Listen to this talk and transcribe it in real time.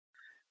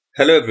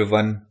Hello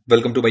everyone,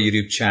 welcome to my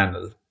YouTube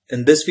channel.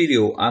 In this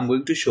video, I'm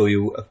going to show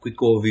you a quick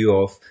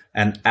overview of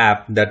an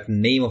app that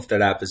name of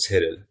that app is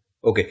Hiddle.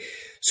 Okay,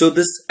 so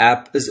this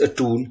app is a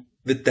tool.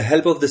 With the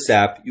help of this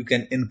app, you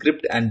can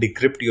encrypt and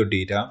decrypt your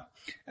data.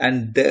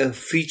 And the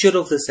feature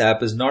of this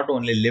app is not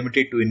only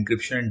limited to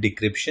encryption and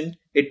decryption,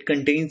 it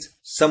contains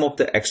some of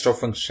the extra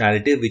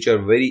functionality which are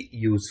very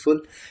useful.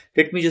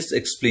 Let me just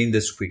explain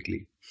this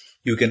quickly.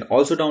 You can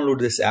also download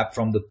this app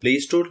from the Play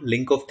Store.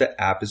 Link of the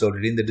app is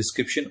already in the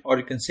description, or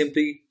you can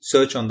simply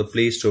search on the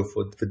Play Store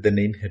with the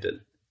name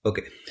Hiddle.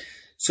 Okay,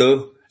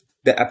 so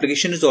the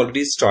application is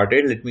already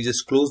started. Let me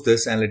just close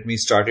this and let me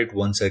start it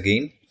once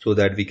again so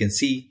that we can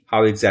see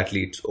how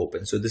exactly it's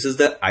open. So this is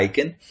the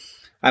icon.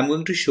 I'm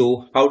going to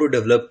show how to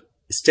develop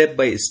step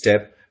by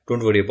step.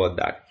 Don't worry about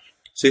that.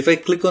 So if I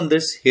click on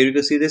this, here you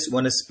can see this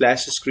one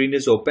splash screen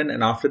is open,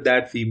 and after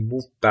that we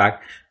move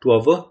back to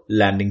our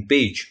landing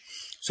page.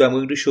 So I'm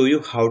going to show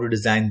you how to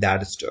design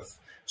that stuff.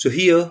 So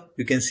here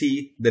you can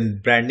see the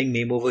branding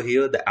name over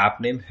here, the app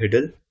name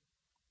Hiddle.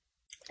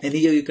 And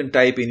here you can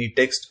type any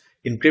text,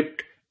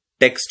 encrypt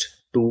text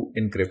to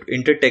encrypt,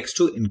 enter text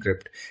to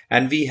encrypt.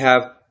 And we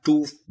have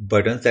two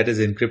buttons, that is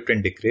encrypt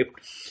and decrypt.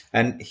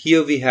 And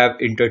here we have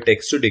enter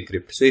text to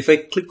decrypt. So if I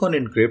click on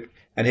encrypt,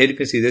 and here you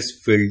can see this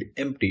field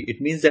empty,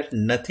 it means that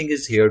nothing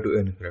is here to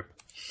encrypt.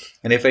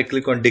 And if I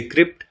click on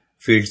decrypt,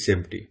 field's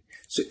empty.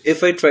 So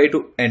if I try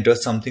to enter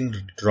something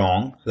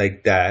wrong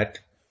like that,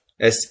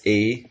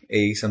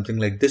 SAA, something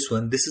like this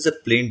one, this is a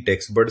plain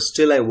text, but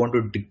still I want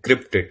to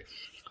decrypt it.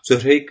 So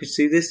here you can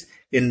see this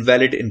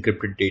invalid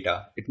encrypted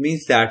data. It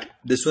means that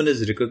this one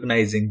is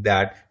recognizing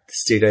that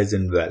this data is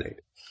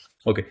invalid.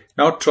 Okay,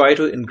 now try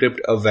to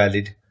encrypt a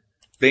valid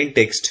plain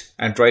text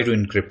and try to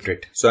encrypt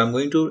it. So I'm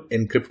going to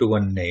encrypt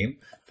one name,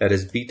 that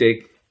is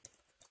btechdays,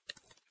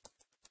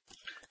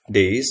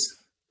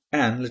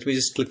 and let me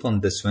just click on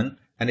this one.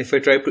 And if I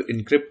try to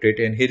encrypt it,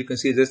 and here you can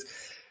see this,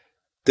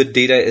 the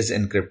data is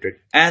encrypted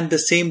and the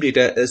same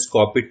data is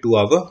copied to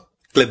our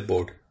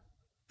clipboard.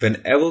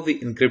 Whenever we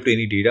encrypt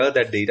any data,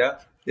 that data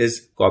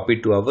is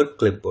copied to our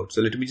clipboard.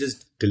 So let me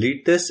just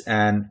delete this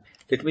and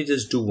let me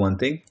just do one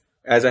thing.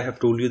 As I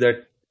have told you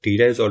that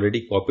data is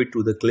already copied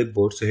to the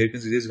clipboard. So here you can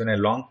see this, when I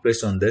long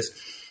press on this,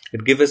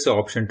 it gives us the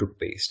option to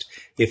paste.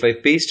 If I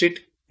paste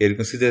it, here you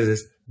can see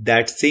this,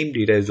 that same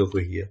data is over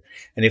here.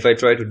 And if I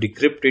try to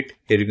decrypt it,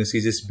 here you can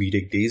see this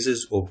btechdays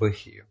is over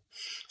here.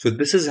 So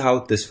this is how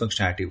this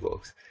functionality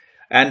works.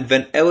 And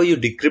whenever you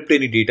decrypt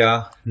any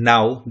data,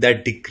 now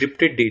that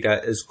decrypted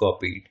data is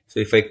copied. So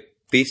if I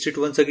paste it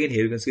once again,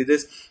 here you can see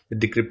this, the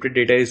decrypted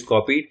data is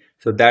copied.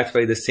 So that's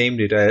why the same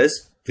data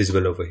is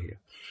visible over here.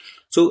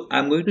 So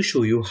I'm going to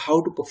show you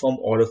how to perform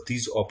all of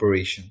these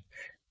operations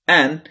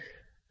and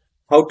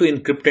how to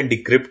encrypt and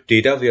decrypt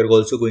data. We are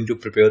also going to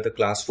prepare the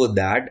class for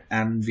that,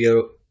 and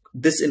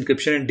this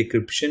encryption and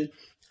decryption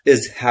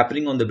is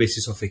happening on the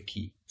basis of a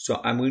key. So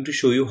I'm going to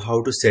show you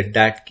how to set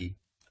that key.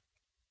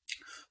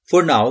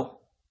 For now,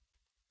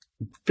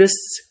 this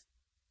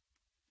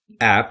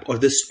app or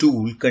this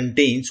tool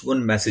contains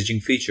one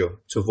messaging feature.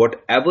 So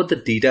whatever the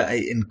data I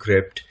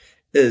encrypt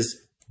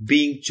is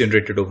being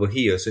generated over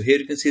here. So here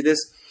you can see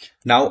this.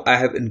 Now I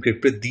have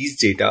encrypted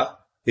these data.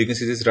 You can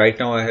see this right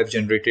now I have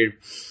encrypted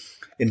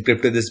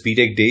this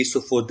btechdays. So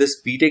for this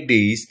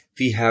btechdays,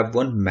 we have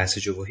one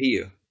message over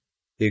here.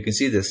 You can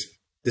see this.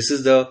 This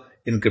is the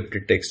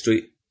encrypted text. So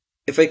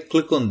if I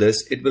click on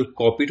this, it will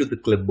copy to the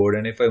clipboard.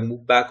 And if I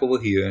move back over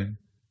here,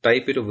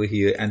 type it over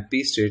here and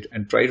paste it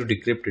and try to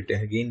decrypt it,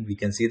 again, we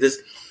can see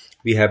this.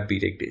 We have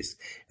btechdays.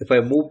 If I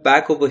move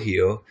back over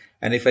here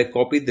and if I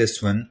copy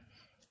this one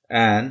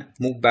and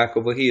move back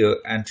over here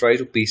and try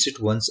to paste it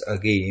once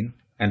again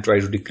and try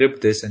to decrypt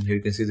this, and here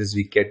you can see this,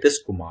 we get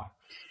this Kumar.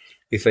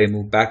 If I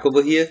move back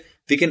over here,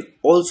 we can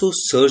also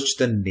search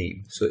the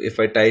name. So if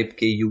I type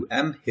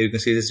KUM, here you can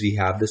see this, we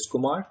have this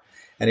Kumar.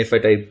 And if I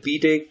type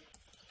btech,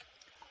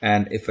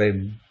 and if I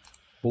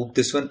move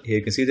this one, here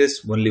you can see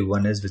this, only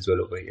one is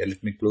visible over here.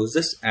 Let me close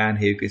this, and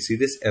here you can see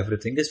this,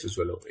 everything is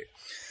visible over here.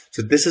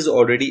 So this is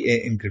already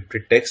an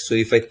encrypted text. So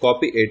if I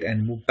copy it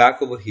and move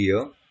back over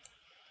here,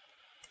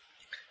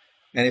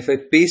 and if I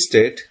paste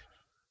it,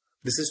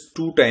 this is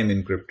 2-time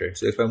encrypted.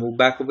 So if I move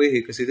back over here,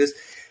 you can see this,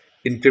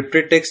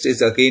 encrypted text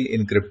is again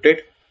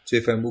encrypted. So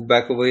if I move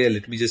back over here,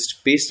 let me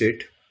just paste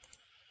it,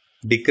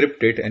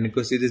 decrypt it, and you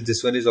can see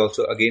this one is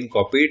also again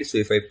copied. So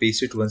if I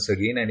paste it once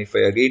again and if I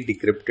again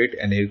decrypt it,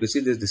 and you can see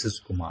this is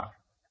Kumar,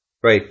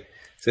 right?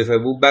 So if I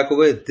move back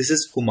over here, this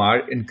is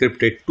Kumar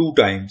encrypted 2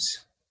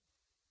 times.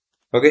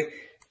 Okay,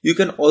 you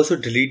can also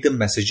delete the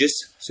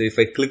messages. So if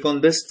I click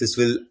on this, this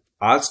will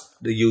ask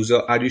the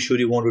user, are you sure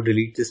you want to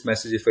delete this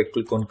message? If I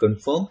click on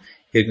confirm,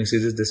 here you can see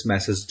this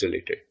message is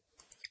deleted.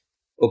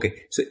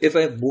 Okay, so if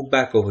I move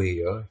back over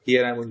here,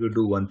 I'm going to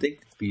do one thing,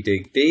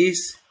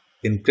 btechdays,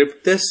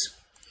 encrypt this,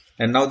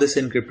 and now this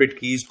encrypted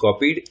key is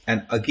copied,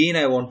 and again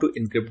I want to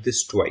encrypt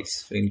this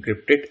twice. So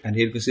encrypt it, and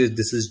here you can see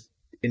this is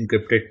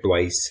encrypted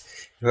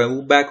twice. If I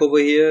move back over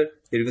here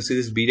you can see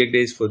this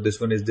btechdays, for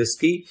this one is this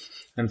key,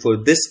 and for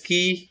this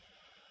key,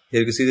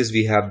 here you can see this,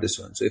 we have this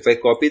one. So if I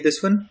copy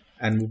this one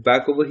and move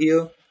back over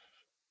here,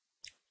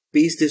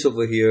 paste this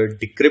over here,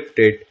 decrypt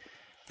it,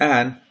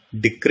 and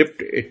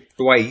decrypt it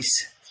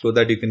twice so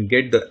that you can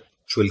get the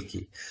actual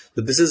key.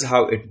 So this is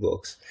how it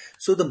works.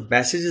 So the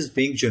message is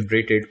being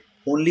generated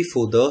only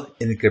for the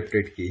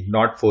encrypted key,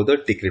 not for the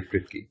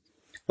decrypted key.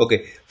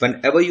 Okay,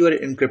 whenever you are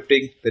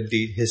encrypting,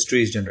 the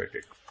history is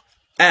generated.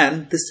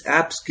 And this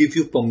apps give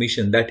you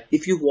permission that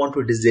if you want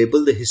to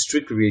disable the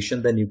history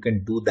creation, then you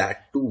can do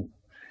that too.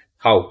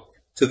 How?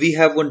 So we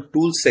have one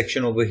tools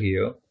section over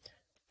here.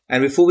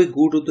 And before we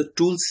go to the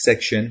tools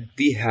section,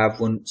 we have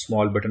one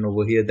small button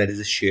over here that is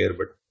a share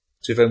button.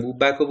 So if I move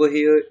back over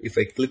here, if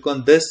I click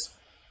on this,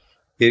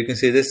 here you can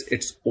see this,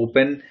 it's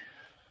open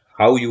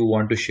how you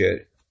want to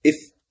share. If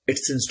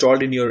it's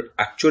installed in your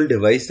actual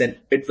device, then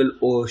it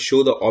will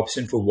show the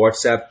option for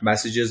WhatsApp,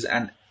 messages,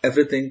 and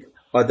everything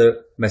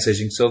other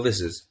messaging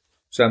services.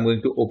 So I'm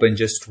going to open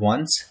just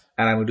once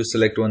and I'm going to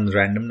select one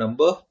random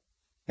number.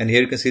 And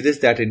here you can see this,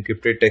 that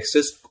encrypted text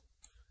is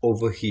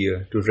over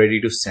here to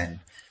ready to send.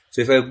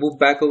 So if I move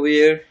back over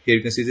here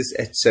you can see this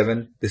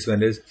H7, this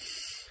one is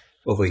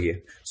over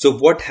here. So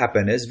what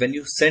happens is when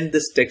you send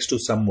this text to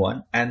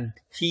someone and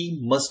he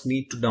must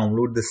need to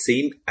download the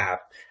same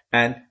app,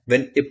 and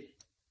when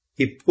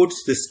he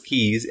puts these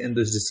keys in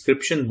this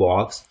description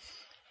box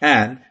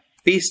and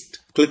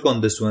click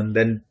on this one,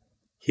 then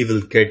he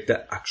will get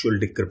the actual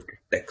decrypted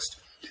text.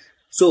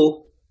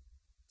 So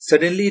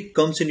suddenly it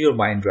comes in your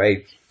mind,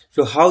 right?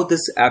 So how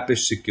this app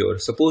is secure?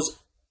 Suppose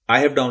I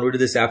have downloaded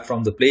this app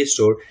from the Play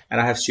Store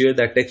and I have shared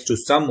that text to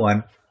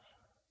someone,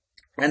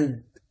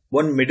 and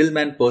one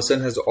middleman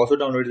person has also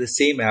downloaded the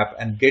same app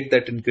and get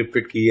that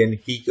encrypted key, and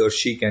he or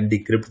she can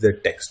decrypt the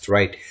text,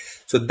 right?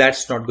 So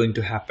that's not going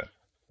to happen.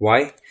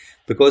 Why?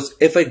 Because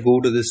if I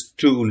go to this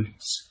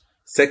tools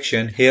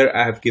section, here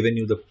I have given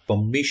you the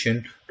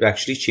permission to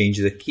actually change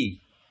the key.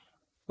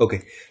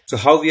 Okay, so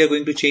how we are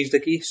going to change the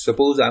key?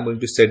 Suppose I'm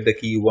going to set the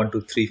key 1,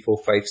 2, 3, 4,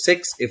 5,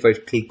 6. If I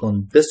click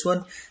on this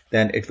one,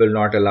 then it will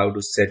not allow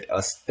to set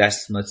us that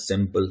much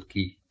simple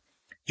key.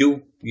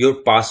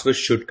 Your password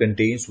should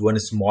contain one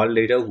small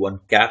letter, one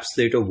caps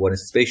letter, one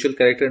special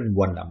character, and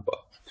one number.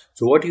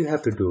 So what you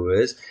have to do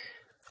is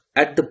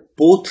at the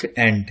both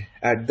end,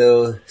 at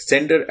the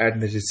sender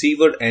and the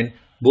receiver end,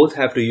 both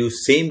have to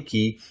use same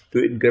key to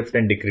encrypt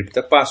and decrypt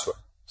the password.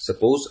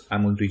 Suppose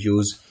I'm going to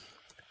use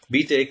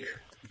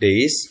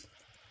btechdays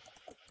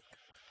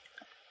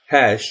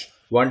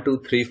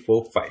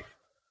 #12345,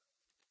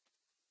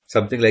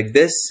 something like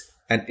this.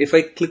 And if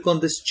I click on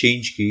this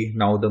change key,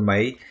 now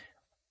my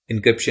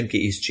encryption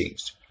key is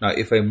changed. Now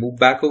if I move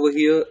back over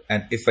here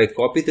and if I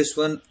copy this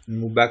one,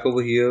 move back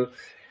over here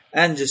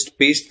and just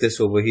paste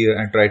this over here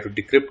and try to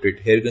decrypt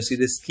it, here you can see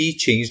this key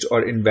changed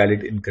or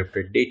invalid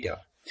encrypted data.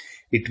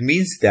 It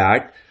means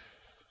that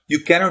you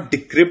cannot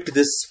decrypt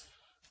this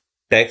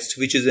text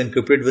which is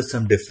encrypted with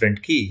some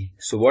different key.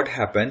 So what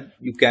happened?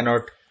 You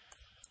cannot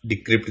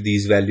decrypt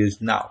these values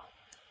now.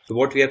 So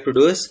what we have to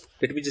do is,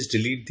 let me just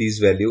delete these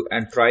values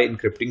and try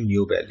encrypting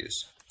new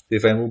values. So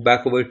if I move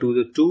back over to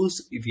the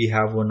tools, if we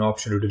have one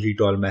option to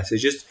delete all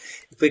messages.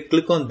 If I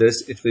click on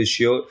this, it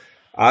will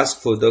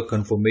ask for the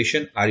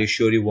confirmation. Are you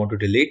sure you want to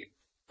delete?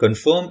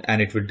 Confirm,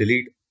 and it will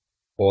delete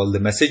all the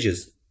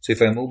messages. So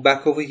if I move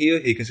back over here,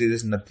 you can see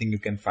there's nothing, you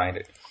can find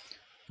it.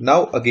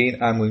 Now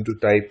again, I'm going to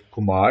type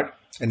Kumar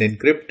and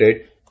encrypt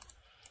it.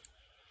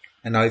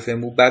 And now if I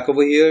move back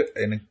over here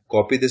and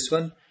copy this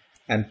one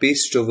and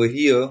paste over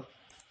here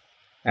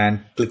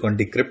and click on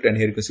decrypt, and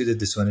here you can see that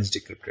this one is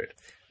decrypted.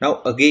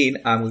 Now again,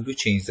 I'm going to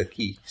change the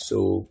key.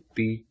 So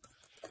btechdays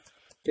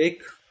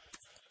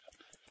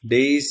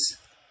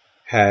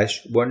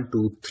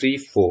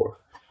 #1234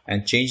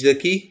 and change the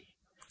key.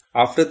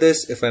 After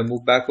this, if I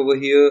move back over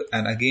here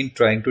and again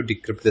trying to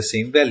decrypt the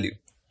same value,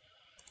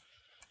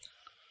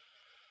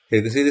 here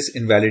you can see this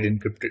invalid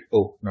encrypted.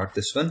 Oh, not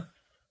this one.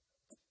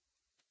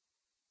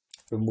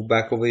 So move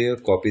back over here,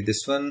 copy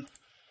this one,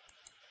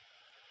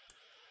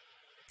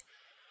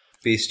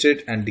 paste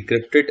it and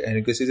decrypt it, and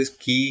you can see this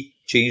key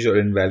changed or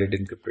invalid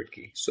encrypted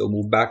key. So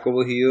move back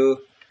over here.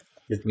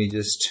 Let me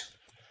just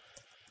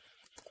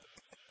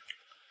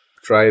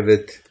try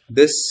with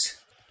this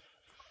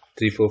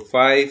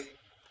 345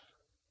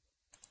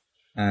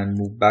 and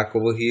move back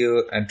over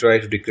here and try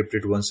to decrypt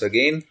it once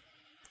again.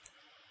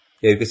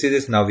 Here you can see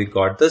this. Now we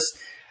got this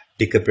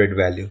decrypted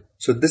value.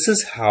 So this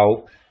is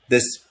how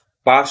this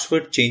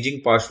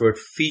changing password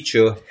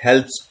feature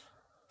helps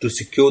to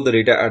secure the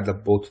data at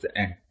both the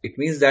end. It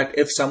means that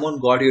if someone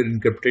got your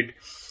encrypted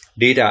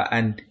data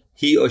and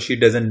he or she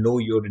doesn't know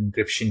your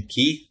encryption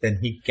key, then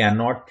he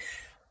cannot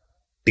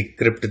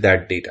decrypt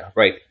that data,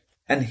 right?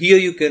 And here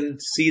you can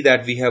see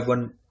that we have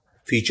one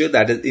feature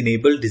that is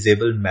enable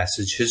disable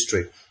message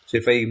history. So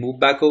if I move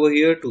back over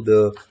here to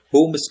the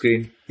home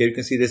screen, here you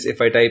can see this.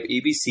 If I type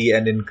ABC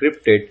and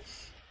encrypt it,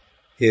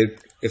 here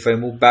if I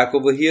move back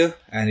over here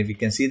and if you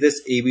can see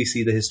this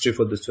ABC, the history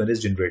for this one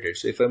is generated.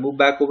 So if I move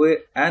back over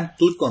and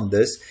click on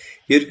this,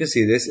 here you can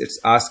see this. It's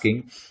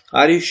asking,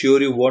 are you sure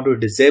you want to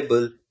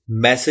disable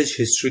message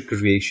history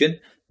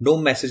creation? no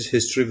message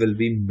history will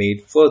be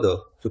made further.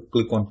 So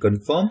click on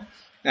confirm,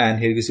 and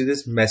here you see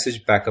this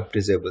message backup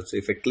disabled. So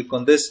if I click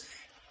on this,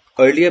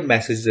 earlier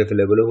message is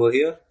available over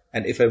here,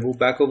 and if I move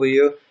back over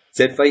here,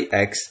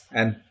 ZYX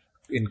and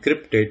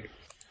encrypt it,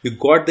 you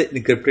got the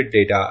encrypted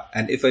data.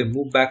 And if I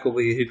move back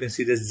over here, you can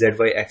see this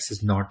ZYX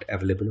is not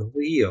available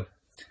over here.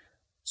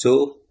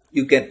 So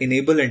you can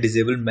enable and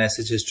disable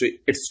message history.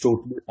 It's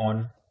totally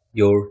on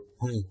your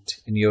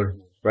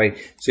right.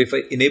 So if I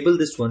enable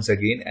this once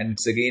again, and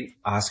it's again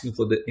asking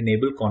for the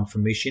enable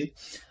confirmation,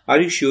 are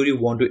you sure you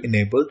want to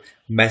enable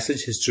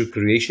message history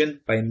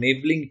creation? By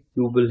enabling,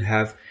 you will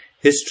have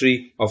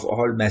history of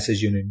all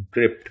message you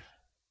encrypt.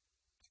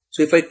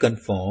 So if I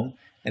confirm,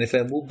 and if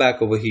I move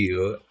back over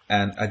here,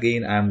 and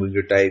again I'm going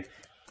to type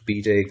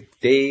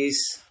btechdays,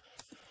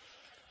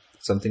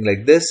 something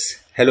like this,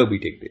 hello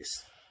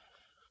btechdays,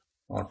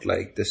 not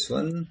like this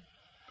one.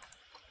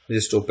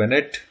 Just open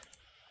it.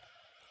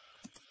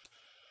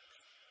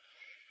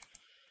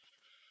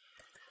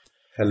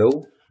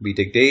 Hello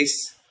btechdays,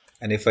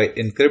 and if I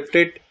encrypt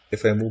it,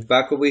 if I move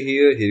back over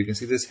here, you can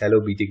see this hello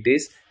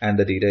btechdays, and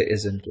the data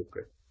is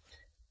encrypted.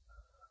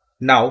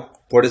 Now,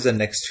 what is the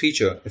next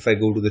feature? If I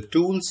go to the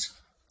tools,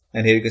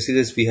 and here you can see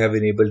this, we have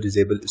enabled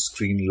disable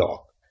screen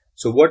lock.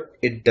 So what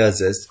it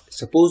does is,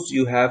 suppose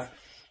you have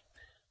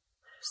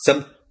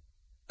some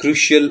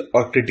crucial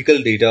or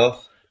critical data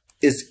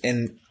is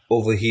in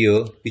over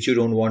here, which you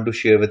don't want to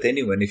share with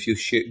anyone if you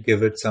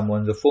give it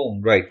someone's a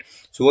phone, right?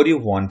 So what you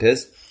want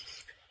is,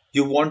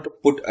 you want to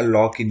put a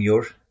lock in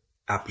your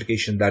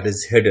application, that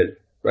is Hiddle,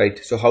 right?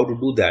 So how to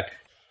do that?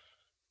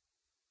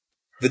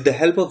 With the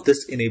help of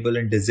this enable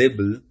and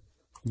disable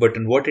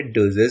button, what it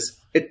does is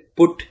it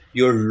put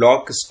your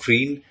lock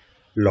screen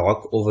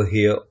lock over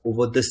here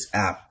over this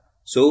app.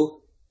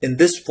 So in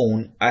this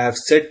phone, I have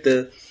set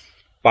the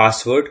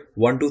password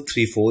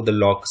 1234, the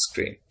lock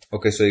screen.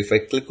 Okay, so if I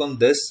click on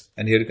this,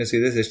 and here you can see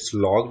this, it's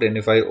locked. And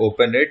if I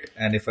open it,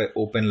 and if I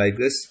open like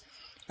this,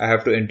 I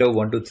have to enter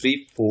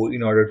 1234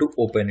 in order to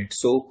open it.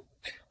 So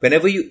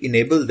whenever you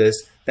enable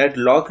this, that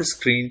lock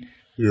screen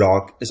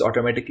lock is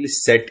automatically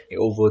set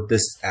over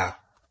this app.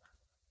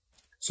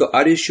 So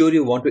are you sure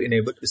you want to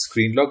enable a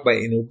screen lock? By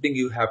enabling,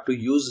 you have to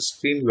use the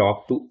screen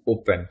lock to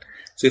open.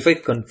 So if I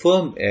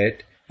confirm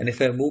it, and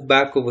if I move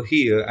back over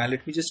here, and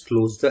let me just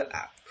close the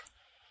app,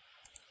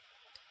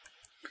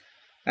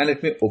 and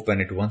let me open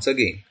it once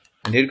again.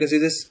 And here you can see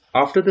this,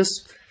 after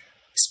this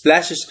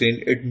splash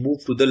screen, it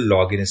moved to the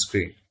login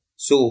screen.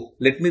 So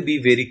let me be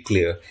very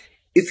clear.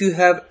 If you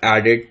have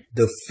added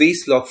the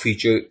face lock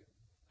feature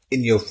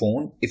in your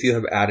phone, if you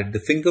have added the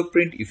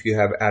fingerprint, if you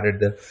have added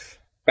the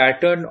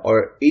pattern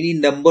or any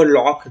number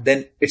lock,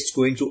 then it's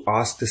going to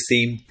ask the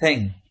same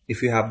thing.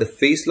 If you have the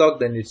face lock,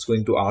 then it's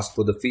going to ask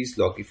for the face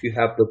lock. If you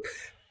have the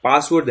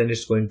password, then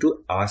it's going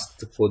to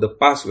ask for the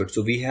password.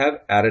 So we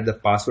have added the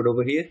password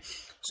over here.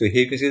 So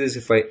here you can see this,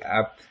 if I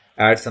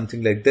add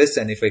something like this,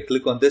 and if I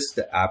click on this,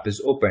 the app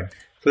is open.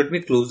 So let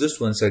me close this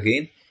once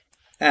again,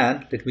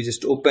 and let me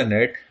just open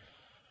it,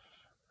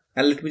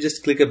 and let me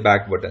just click a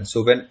back button.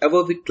 So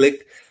whenever we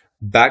click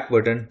back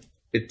button,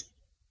 it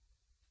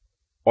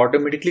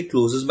automatically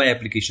closes my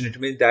application. It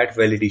means that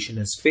validation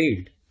has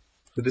failed.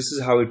 So this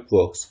is how it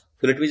works.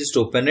 So let me just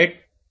open it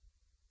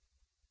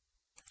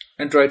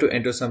and try to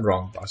enter some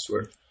wrong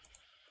password.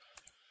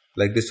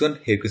 Like this one,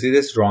 here you can see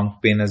this wrong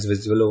pin is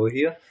visible over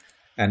here.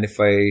 And if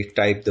I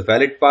type the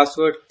valid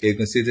password, here you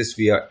can see this,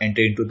 we are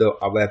entering into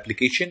our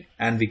application,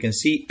 and we can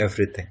see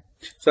everything.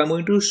 So I'm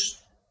going to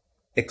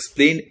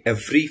explain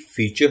every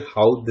feature,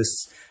 how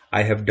this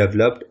I have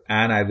developed,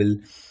 and I will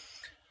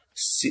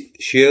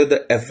share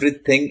the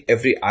everything,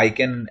 every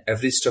icon,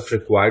 every stuff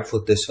required for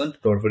this one.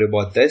 Don't worry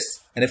about this.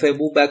 And if I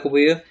move back over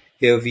here,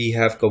 we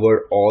have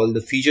covered all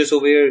the features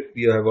over here.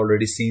 You have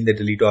already seen the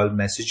delete all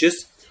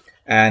messages,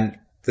 and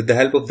with the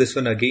help of this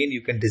one again,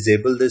 you can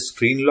disable the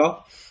screen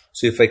lock.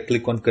 So if I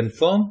click on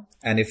confirm,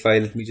 and if I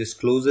let me just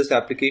close this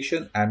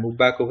application and move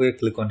back over here,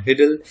 click on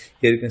Hiddle,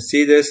 here you can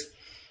see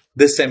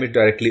this time it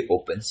directly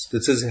opens.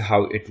 This is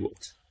how it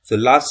works. So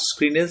last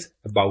screen is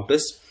about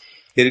us.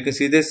 Here you can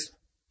see this,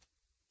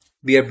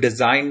 we have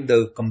designed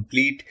the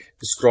complete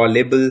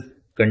scrollable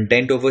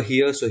content over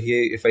here. So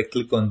here, if I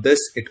click on this,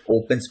 it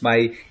opens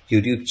my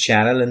YouTube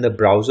channel in the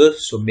browser.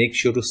 So make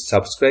sure to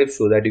subscribe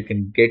so that you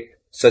can get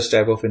such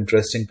type of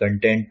interesting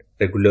content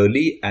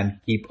regularly and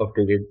keep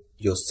updated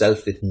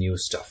yourself with new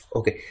stuff.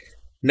 Okay,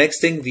 next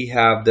thing, we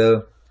have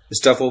the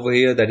stuff over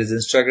here, that is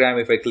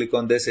Instagram. If I click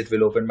on this, it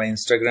will open my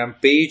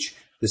Instagram page.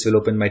 This will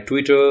open my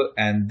Twitter,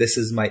 and this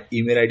is my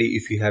email ID.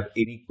 If you have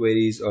any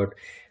queries or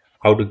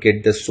how to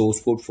get the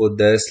source code for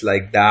this,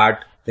 like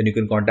that, then you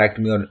can contact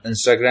me on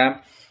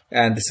Instagram.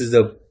 And this is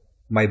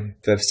my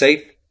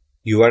website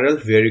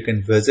URL where you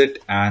can visit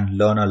and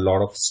learn a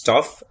lot of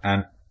stuff,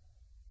 and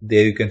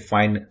there you can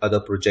find other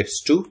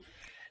projects too.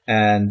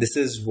 And this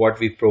is what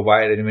we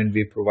provide, and even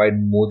we provide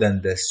more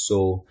than this.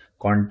 So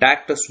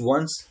contact us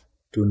once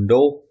to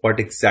know what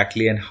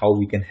exactly and how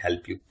we can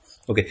help you.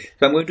 Okay,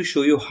 so I'm going to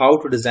show you how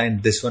to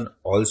design this one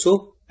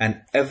also,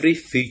 and every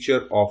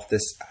feature of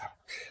this app.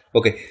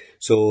 Okay,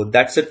 so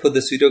that's it for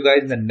this video,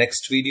 guys. In the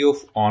next video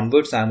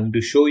onwards, I'm going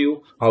to show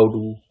you how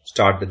to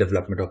start the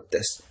development of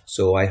this.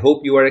 So I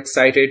hope you are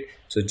excited.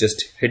 So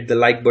just hit the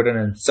like button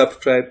and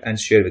subscribe and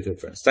share with your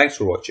friends. Thanks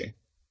for watching.